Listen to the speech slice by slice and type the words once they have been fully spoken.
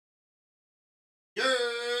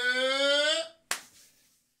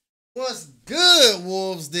What's good,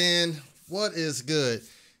 Wolves Den? What is good?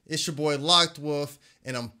 It's your boy Locked Wolf,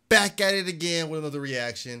 and I'm back at it again with another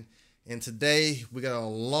reaction. And today we got a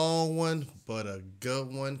long one, but a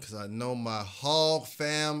good one, because I know my Hog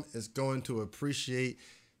fam is going to appreciate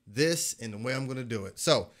this and the way I'm going to do it.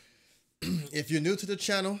 So, if you're new to the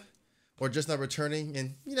channel or just not returning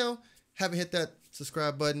and, haven't hit that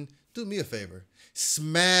subscribe button, do me a favor.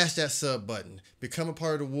 Smash that sub button. Become a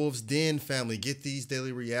part of the Wolves Den family. Get these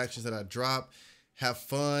daily reactions that I drop. Have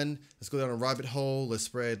fun. Let's go down a rabbit hole. Let's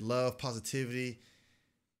spread love, positivity,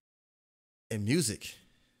 and music,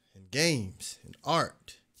 and games, and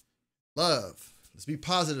art. Love. Let's be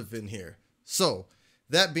positive in here. So,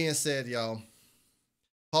 that being said, y'all,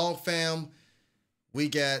 Hog fam, we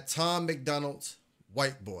got Tom Macdonald's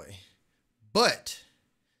White Boy. But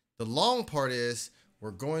the long part is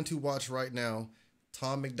we're going to watch right now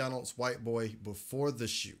Tom Macdonald's White Boy before the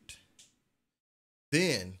shoot.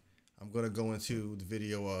 Then I'm going to go into the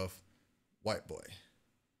video of White Boy.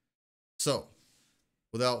 So,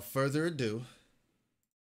 without further ado,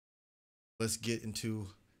 let's get into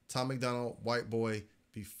Tom Macdonald White Boy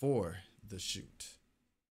before the shoot.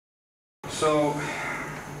 So,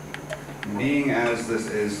 being as this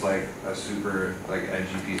is like a super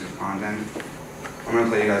edgy piece of content, I'm gonna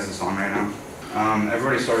play you guys the song right now.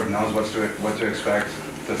 Everybody sort of knows what to expect.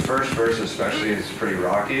 The first verse especially is pretty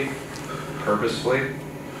rocky, purposefully,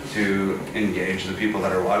 to engage the people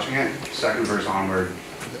that are watching it. Second verse onward,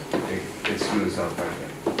 it smooths out quite a bit.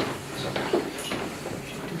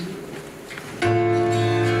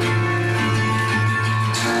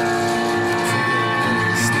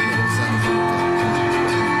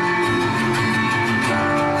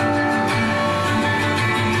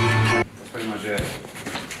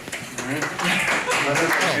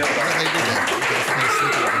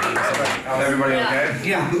 Everybody okay?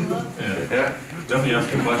 Yeah. Yeah. Definitely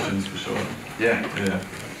asking questions for sure. Yeah. Yeah.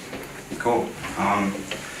 Cool.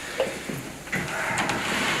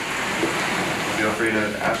 Feel free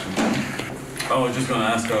to ask them. I was just gonna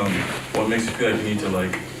ask, what makes you feel like you need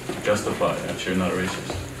to justify that you're not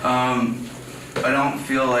racist? I don't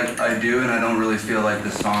feel like I do, and I don't really feel like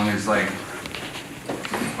the song is I'm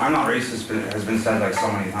not racist, but has been said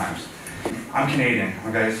so many times. I'm Canadian,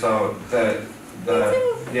 okay, so the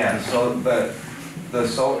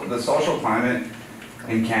social climate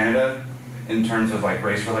in Canada in terms of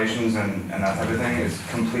race relations and that type of thing is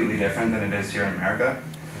completely different than it is here in America.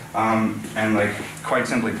 And quite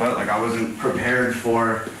simply put, I wasn't prepared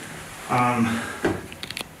for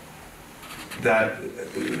that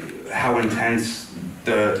how intense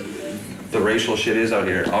the racial shit is out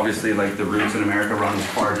here. Obviously, the roots in America run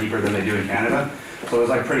far deeper than they do in Canada. So it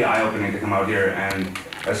was pretty eye-opening to come out here, and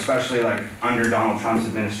especially under Donald Trump's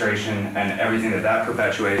administration and everything that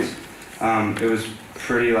perpetuates, it was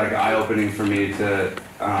pretty eye-opening for me to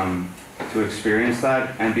experience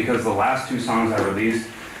that. And because the last two songs I released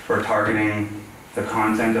were targeting the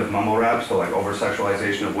content of mumble rap, so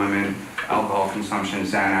over-sexualization of women, alcohol consumption,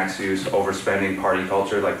 Xanax use, overspending, party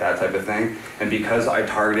culture, that type of thing. And because I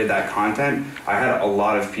targeted that content, I had a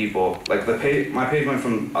lot of people, my page went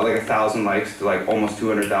from 1,000 likes to almost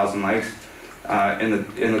 200,000 likes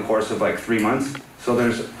in the course of 3 months. So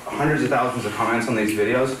there's hundreds of thousands of comments on these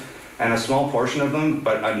videos, and a small portion of them,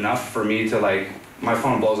 but enough for me to my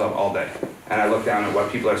phone blows up all day. And I look down at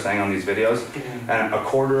what people are saying on these videos, and a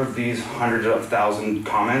quarter of these hundreds of thousand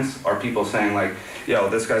comments are people saying yo,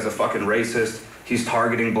 this guy's a fucking racist, he's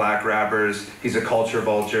targeting black rappers, he's a culture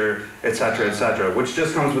vulture, etc., which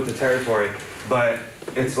just comes with the territory. But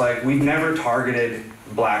it's we've never targeted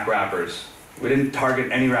black rappers. We didn't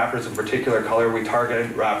target any rappers of a particular color, we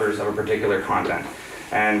targeted rappers of a particular content.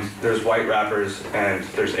 And there's white rappers, and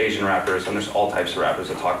there's Asian rappers, and there's all types of rappers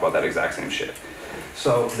that talk about that exact same shit.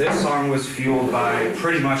 So this song was fueled by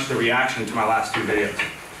pretty much the reaction to my last two videos.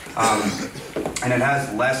 And it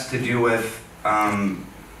has less to do with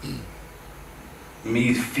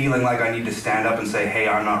me feeling like I need to stand up and say, hey,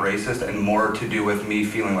 I'm not racist, and more to do with me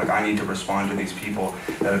feeling like I need to respond to these people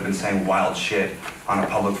that have been saying wild shit on a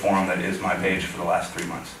public forum that is my page for the last 3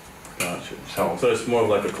 months. Gotcha. So it's more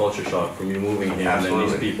of a culture shock from you moving here and then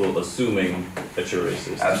these people assuming that you're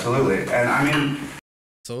racist. Absolutely. And I mean...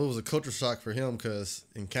 So it was a culture shock for him because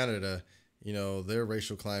in Canada, their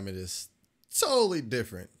racial climate is totally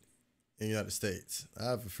different in the United States. I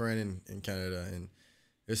have a friend in Canada, and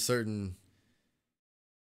there's certain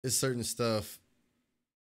stuff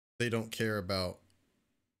they don't care about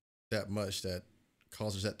that much that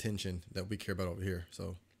causes that tension that we care about over here.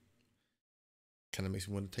 So kind of makes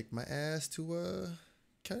me want to take my ass to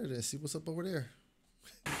Canada and see what's up over there.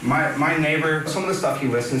 My neighbor, some of the stuff he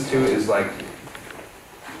listens to is like,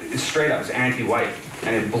 it's straight up is anti-white,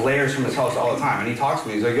 and it blares from his house all the time. And he talks to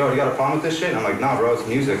me. He's like, "Yo, you got a problem with this shit?" And I'm like, "Nah, bro, it's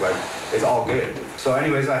music. Like, it's all good." So,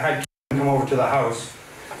 anyways, I had come over to the house,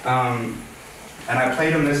 and I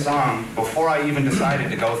played him this song before I even decided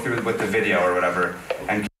to go through with the video or whatever.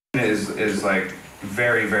 And is like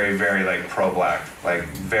very, very, very like pro-black, like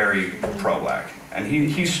very pro-black. And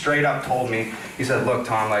he straight up told me, he said, "Look,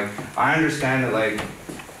 Tom, like, I understand that, like,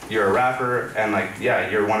 you're a rapper, and, like, yeah,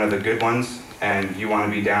 you're one of the good ones, and you want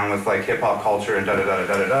to be down with, like, hip-hop culture and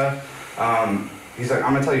da-da-da-da-da-da. He's like,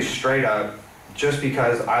 "I'm going to tell you straight up, just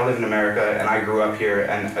because I live in America and I grew up here,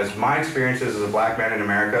 and as my experiences as a black man in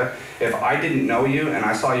America, if I didn't know you and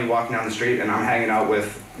I saw you walking down the street and I'm hanging out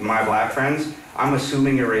with my black friends, I'm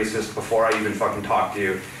assuming you're racist before I even fucking talk to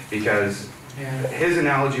you." Because his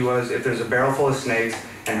analogy was, if there's a barrel full of snakes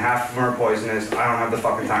and half of them are poisonous, I don't have the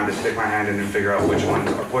fucking time to stick my hand in and figure out which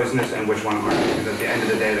ones are poisonous and which one aren't, because at the end of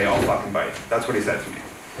the day, they all fucking bite. That's what he said to me.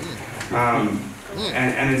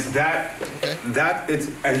 And it's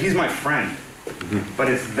and he's my friend, but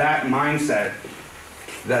it's that mindset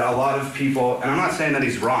that a lot of people, and I'm not saying that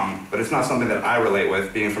he's wrong, but it's not something that I relate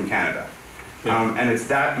with, being from Canada. And it's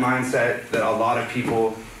that mindset that a lot of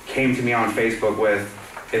people came to me on Facebook with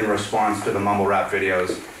in response to the mumble rap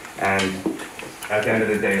videos. And at the end of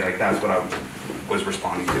the day, like, that's what I was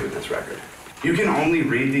responding to with this record. You can only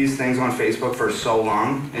read these things on Facebook for so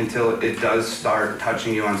long until it does start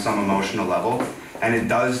touching you on some emotional level, and it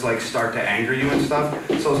does, like, start to anger you and stuff.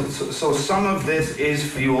 So some of this is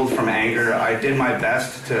fueled from anger. I did my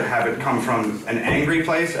best to have it come from an angry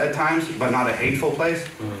place at times, but not a hateful place.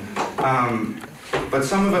 But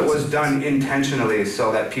some of it was done intentionally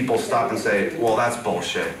so that people stop and say, "Well, that's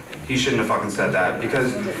bullshit. He shouldn't have fucking said that."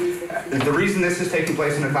 Because the reason this is taking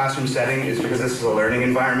place in a classroom setting is because this is a learning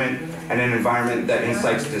environment and an environment that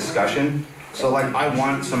incites discussion. So, like, I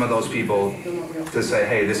want some of those people to say,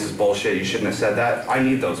 "Hey, this is bullshit. You shouldn't have said that." I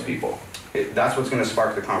need those people. That's what's going to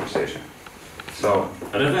spark the conversation. So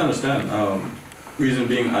I definitely understand. Reason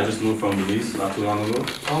being, I just moved from Belize not too long ago,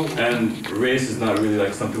 and race is not really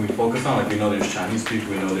like something we focus on. Like, we know there's Chinese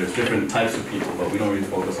people, we know there's different types of people, but we don't really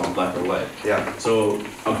focus on black or white. Yeah. So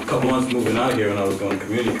a couple months moving out here when I was going to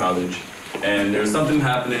community college, and there was something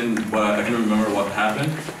happening, but I can't remember what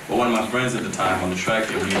happened. But one of my friends at the time on the track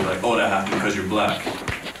here, he was like, "Oh, that happened because you're black."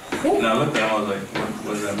 And I looked at him, I was like,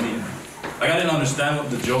 what does that mean? Like, I didn't understand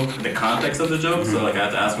what the context of the joke, so like I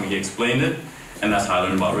had to ask him. He explained it, and that's how I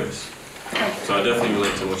learned about race. So I definitely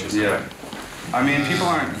relate to what you're saying. Yeah. I mean, people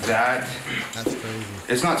aren't that... That's crazy.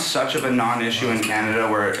 It's not such of a non-issue in Canada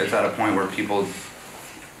where it's at a point where people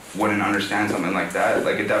wouldn't understand something like that.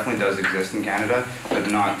 Like, it definitely does exist in Canada, but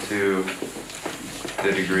not to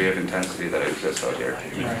the degree of intensity that exists out here.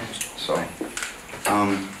 So,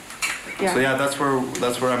 so yeah, that's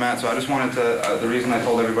where I'm at. So I just wanted to, the reason I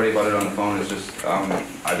told everybody about it on the phone is just,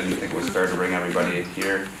 I didn't think it was fair to bring everybody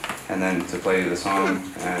here and then to play the song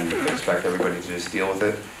and expect everybody to just deal with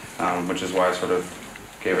it, which is why I sort of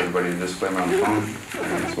gave everybody the disclaimer on the phone,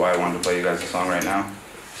 and that's why I wanted to play you guys the song right now.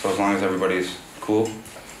 So as long as everybody's cool,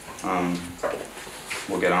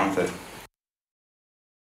 we'll get on with it.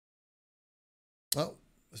 Oh,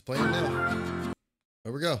 let's play it now.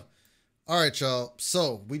 There we go. All right, y'all.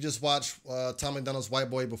 So we just watched Tom Macdonald's White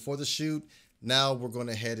Boy before the shoot. Now we're going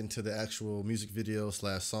to head into the actual music video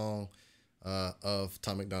 / song of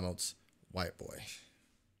Tom Macdonald's White Boy.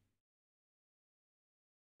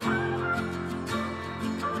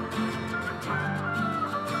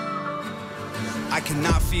 I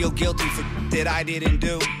cannot feel guilty for that I didn't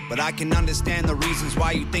do, but I can understand the reasons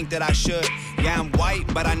why you think that I should. Yeah, I'm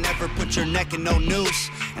white, but I never put your neck in no noose,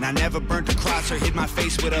 and I never burnt a cross or hit my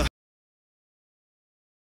face with a...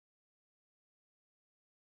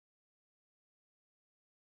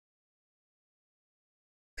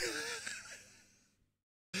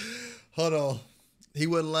 Hold on, he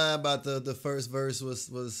wasn't lying about the first verse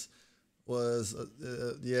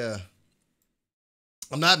yeah.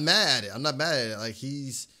 I'm not mad at it. Like,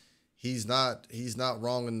 he's not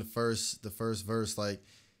wrong in the first verse. Like,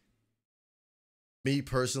 me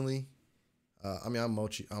personally, I mean, I'm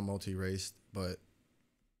multi-raced, but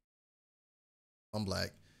I'm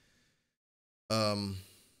black. Oh,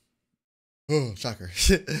 shocker.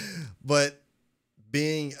 But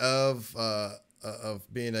being of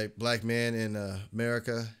being a black man in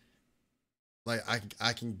America, like,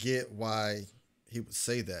 I can get why he would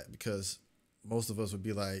say that, because most of us would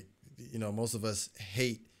be like, you know, most of us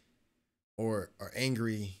hate or are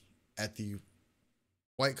angry at the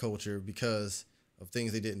white culture because of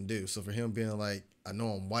things they didn't do. So for him being like, I know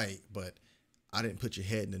I'm white, but I didn't put your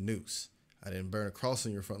head in the noose, I didn't burn a cross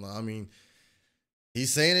on your front line. I mean,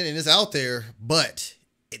 he's saying it and it's out there, but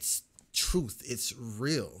it's truth. It's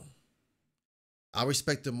real. I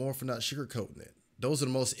respect them more for not sugarcoating it. Those are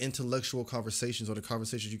the most intellectual conversations, or the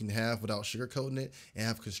conversations you can have without sugarcoating it and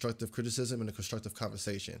have constructive criticism and a constructive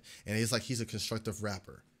conversation. And it's like he's a constructive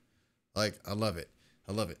rapper. Like, I love it.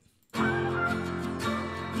 I love it.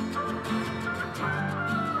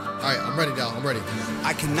 All right, I'm ready now. I'm ready.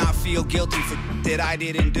 I cannot feel guilty for that I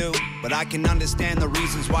didn't do, but I can understand the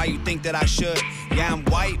reasons why you think that I should. Yeah, I'm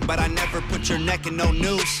white, but I never put your neck in no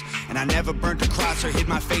noose, and I never burnt a cross or hid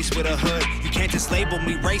my face with a hood. You can't just label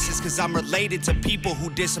me racist, cause I'm related to people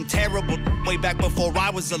who did some terrible way back before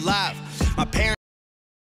I was alive. My parents...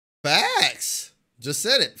 Facts. Just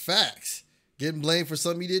said it. Facts. Getting blamed for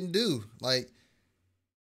something you didn't do. Like,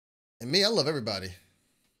 and me, I love everybody.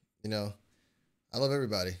 You know, I love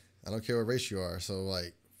everybody. I don't care what race you are. So,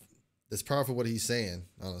 like, it's powerful what he's saying,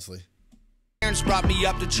 honestly. Parents brought me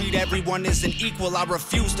up to treat everyone as an equal. I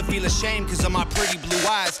refuse to feel ashamed because of my pretty blue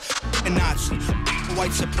eyes. A Nazi,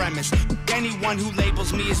 white supremacist, anyone who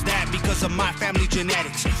labels me as that because of my family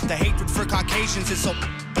genetics. The hatred for Caucasians is so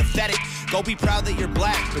pathetic. Go be proud that you're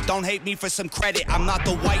black, but don't hate me for some credit. I'm not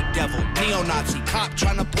the white devil, neo-Nazi, cop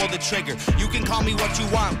trying to pull the trigger. You can call me what you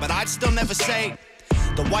want, but I'd still never say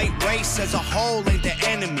the white race as a whole ain't the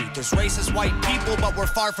enemy. There's racist white people, but we're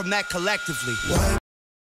far from that collectively. What?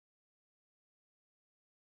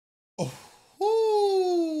 Oh.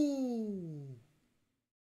 Ooh.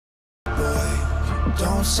 Boy,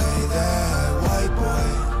 don't say that, white boy.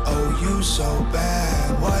 Oh, you so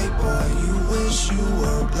bad, white boy. You wish you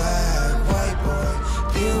were black, white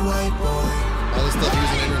boy. Dear white boy. All this stuff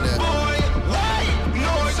using the internet. White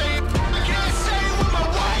noise. I can't say with my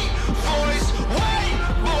white voice. White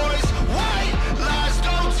boys, white lies.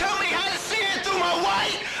 Don't tell me how to see it through my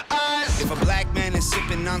white eyes. If a black man is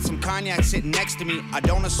sipping on some cognac sitting next to me, I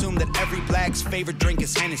don't assume that every black's favorite drink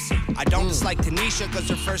is Hennessy. I don't dislike Tanisha because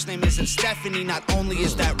her first name isn't Stephanie. Not only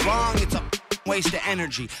is that wrong, it's a waste of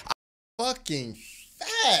energy. Fucking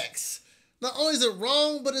facts. Not only is it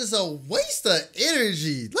wrong, but it's a waste of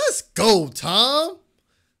energy. Let's go, Tom.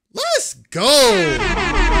 Let's go.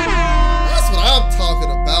 That's what I'm talking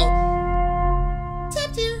about.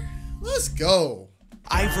 Tap here. Let's go.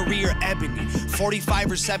 Ivory or ebony,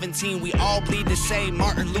 45 or 17, we all bleed the same,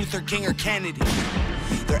 Martin Luther King or Kennedy.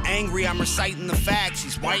 They're angry, I'm reciting the facts.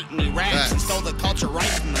 He's white and he raps and stole the culture right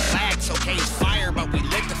from the blacks. Okay, it's fire, but we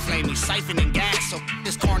lit the flame, he's siphoning gas. So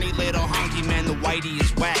this corny little honky man, the whitey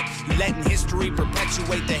is whack. You letting history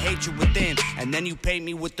perpetuate the hatred within, and then you paint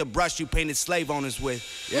me with the brush you painted slave owners with.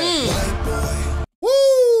 Yeah. White boy.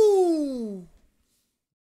 Woo!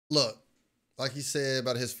 Look, like he said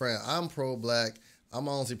about his friend, I'm pro-black. I'm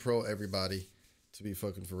honestly pro everybody, to be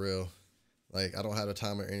fucking for real. Like, I don't have the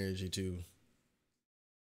time or energy to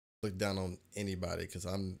look down on anybody because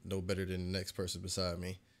I'm no better than the next person beside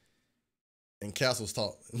me. And Castle's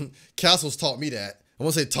taught me that. I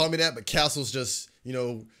won't say taught me that, but Castle's just, you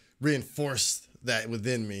know, reinforced that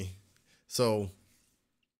within me. So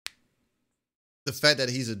the fact that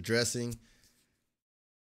he's addressing,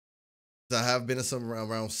 I have been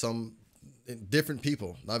around some different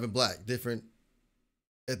people, not even black, different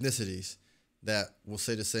ethnicities that will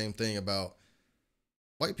say the same thing about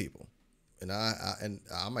white people, and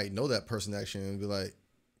I might know that person actually and be like,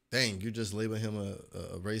 dang, you're just labeling him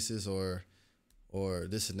a racist or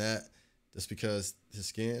this and that just because his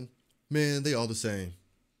skin. Man, they all the same.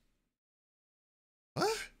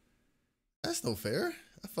 What? That's no fair.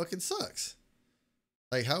 That fucking sucks.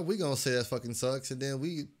 Like, how are we gonna say that fucking sucks and then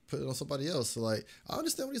we put it on somebody else? So, like, I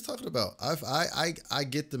understand what he's talking about. I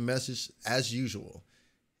get the message as usual.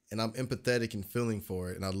 And I'm empathetic and feeling for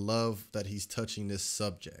it. And I love that he's touching this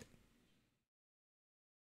subject.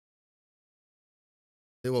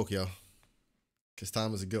 Stay woke, y'all. Because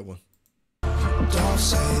time is a good one. Don't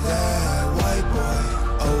say that, white boy.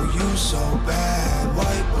 Oh, you so bad,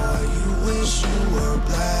 white boy. You wish you were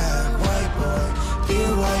black, white boy.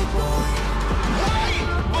 Dear white boy. White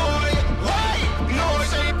boy, white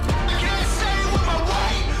noise. I can't say with my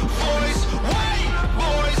white voice. White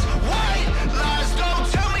boys, white lies. Don't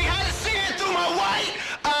tell me how to see it through my white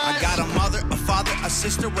eyes. I got a mother, a father, a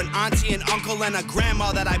sister, an auntie, an uncle, and a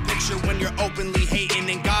grandma that I picture when you're openly hating.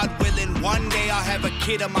 And God willing, one day I'll have a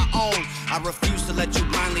kid of my own. I refuse to let you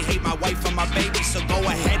blindly hate my wife and my baby, so go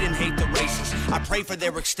ahead and hate the racists. I pray for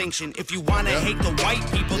their extinction. If you want to hate the white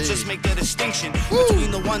people, just make the distinction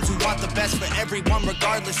between the ones who want the best for everyone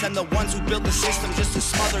regardless and the ones who build the system just to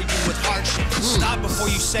smother you with hardship. Stop before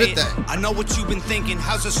you say it. I know what you've been thinking.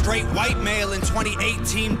 How's a straight white male in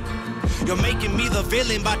 2018 You're making me the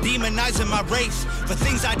villain by demonizing my race for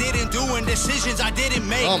things I didn't do and decisions I didn't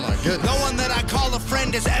make. Oh my goodness. No one that I call a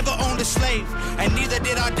friend has ever owned a slave, and neither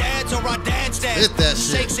did our dads or our dads' dads. Hit that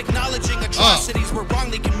shit. Sakes acknowledging atrocities were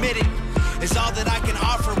wrongly committed is all that I can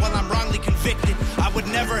offer while I'm wrongly convicted. I would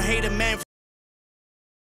never hate a man for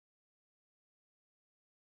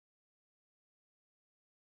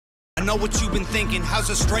I know what you've been thinking. How's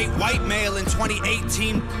a straight white male in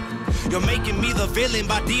 2018? You're making me the villain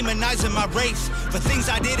by demonizing my race for things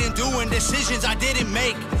I didn't do and decisions I didn't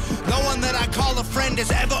make. No one that I call a friend has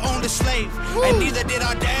ever owned a slave, and neither did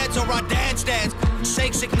our dads or our dads' dads.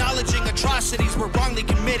 Sakes acknowledging atrocities were wrongly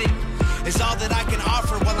committed is all that I can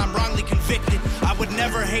offer while I'm wrongly convicted. I would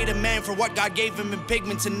never hate a man for what God gave him in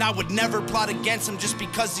pigments, and I would never plot against him just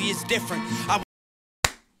because he is different.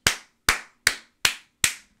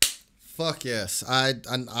 Fuck yes. I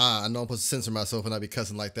know I'm supposed to censor myself and not be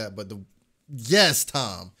cussing like that, but yes,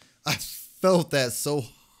 Tom. I felt that so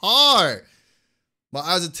hard. My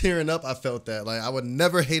eyes are tearing up. I felt that. Like, I would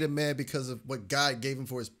never hate a man because of what God gave him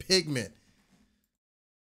for his pigment.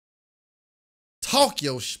 Talk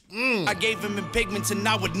your I gave him in pigments, and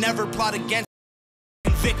I would never plot against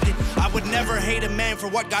convicted. I would never hate a man for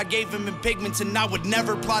what God gave him in pigments, and I would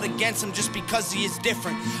never plot against him just because he is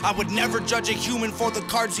different. I would never judge a human for the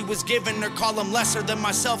cards he was given or call him lesser than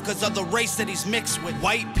myself because of the race that he's mixed with.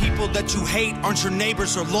 White people that you hate aren't your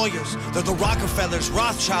neighbors or lawyers. They're the Rockefellers,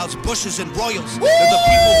 Rothschilds, Bushes, and Royals. They're the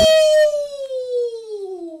people who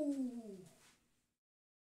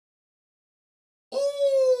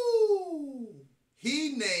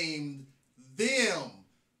he named them.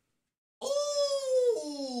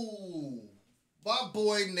 Ooh, my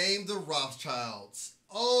boy named the Rothschilds.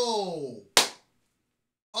 Oh.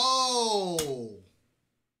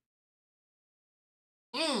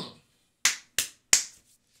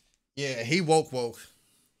 Yeah, he woke.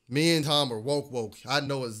 Me and Tom are woke. I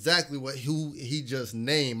know exactly who he just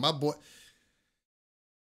named. My boy.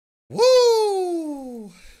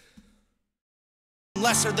 Woo!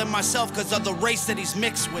 lesser than myself because of the race that he's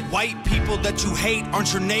mixed with. White people that you hate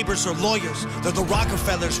aren't your neighbors or lawyers. They're the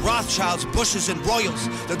Rockefellers, Rothschilds, Bushes, and Royals.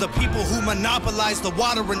 They're the people who monopolized the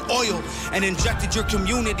water and oil and injected your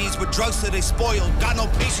communities with drugs that they spoiled. Got no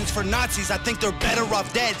patience for Nazis, I think they're better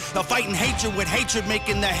off dead. They're fighting hatred with hatred,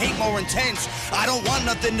 making the hate more intense. I don't want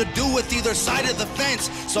nothing to do with either side of the fence,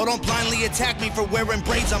 so don't blindly attack me for wearing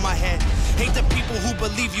braids on my head. Hate the people who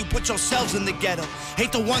believe you put yourselves in the ghetto.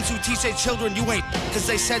 Hate the ones who teach their children you ain't cause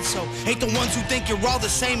they said so. Hate the ones who think you're all the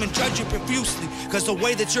same and judge you profusely cause the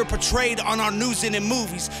way that you're portrayed on our news and in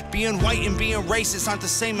movies. Being white and being racist aren't the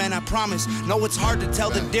same, man, I promise. No, it's hard to tell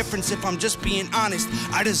the difference if I'm just being honest.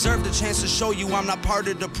 I deserve the chance to show you I'm not part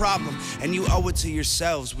of the problem, and you owe it to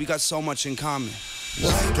yourselves. We got so much in common.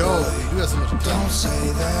 Let's go. You got so much in common. Don't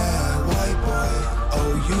say that, white boy.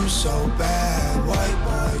 Oh, you so bad, white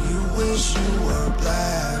boy. You wish you were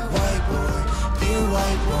black, white boy. Dear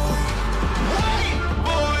white boy. White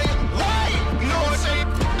boy, white noise. I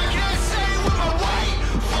can't say it with my white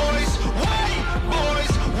voice. White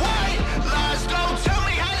boys, white lies. Don't tell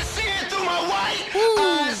me how to see it through my white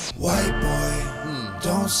eyes. White boy,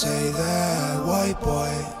 don't say that, white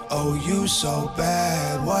boy. Oh, you so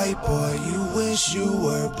bad, white boy. You wish you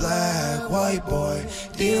were black, white boy.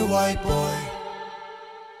 Dear white boy.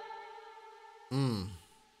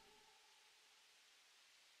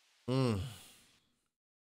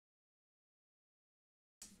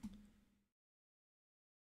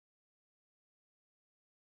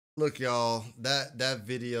 Look, y'all, that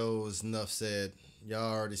video is enough said.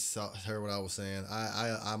 Y'all already heard what I was saying.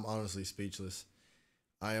 I'm honestly speechless.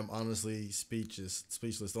 I am honestly speechless.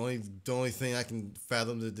 The only thing I can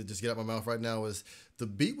fathom to just get out my mouth right now is the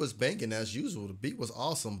beat was banging as usual. The beat was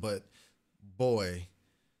awesome, but boy,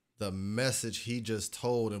 the message he just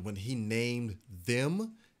told, and when he named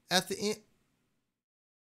them at the end.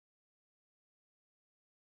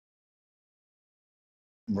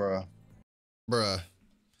 Bruh.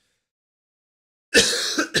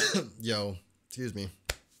 Yo, excuse me.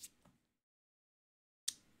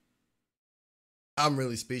 I'm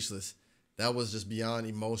really speechless. That was just beyond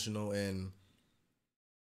emotional, and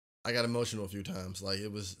I got emotional a few times. Like,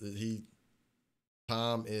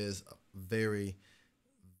 Tom is very,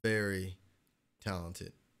 very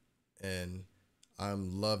talented, and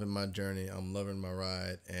I'm loving my journey. I'm loving my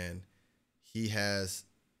ride, and he has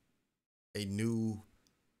a new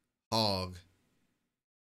hog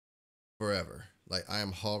forever. Like, I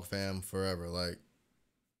am Hog Fam forever. Like,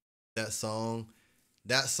 that song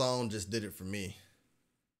just did it for me.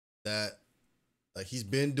 That, like, he's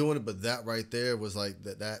been doing it, but that right there was like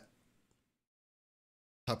that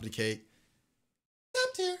top of the cake.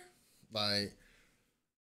 Top tier. Like,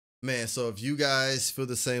 man, so if you guys feel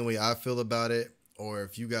the same way I feel about it, or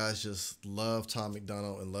if you guys just love Tom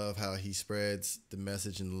Macdonald and love how he spreads the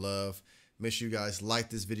message and love, make sure you guys like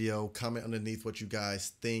this video, comment underneath what you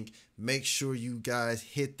guys think. Make sure you guys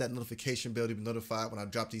hit that notification bell to be notified when I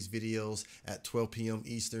drop these videos at 12 p.m.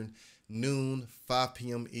 Eastern, noon, 5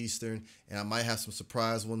 p.m. Eastern, and I might have some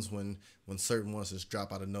surprise ones when certain ones just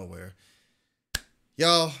drop out of nowhere.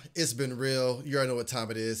 Y'all, it's been real. You already know what time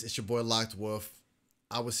it is. It's your boy Locked Wolf.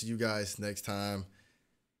 I will see you guys next time.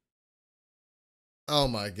 Oh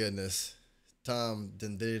my goodness. Tom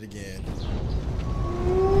done did it again.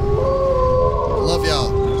 Love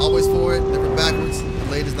y'all. Always forward, never backwards.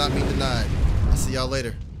 Delayed does not mean denied. I'll see y'all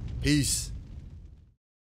later. Peace.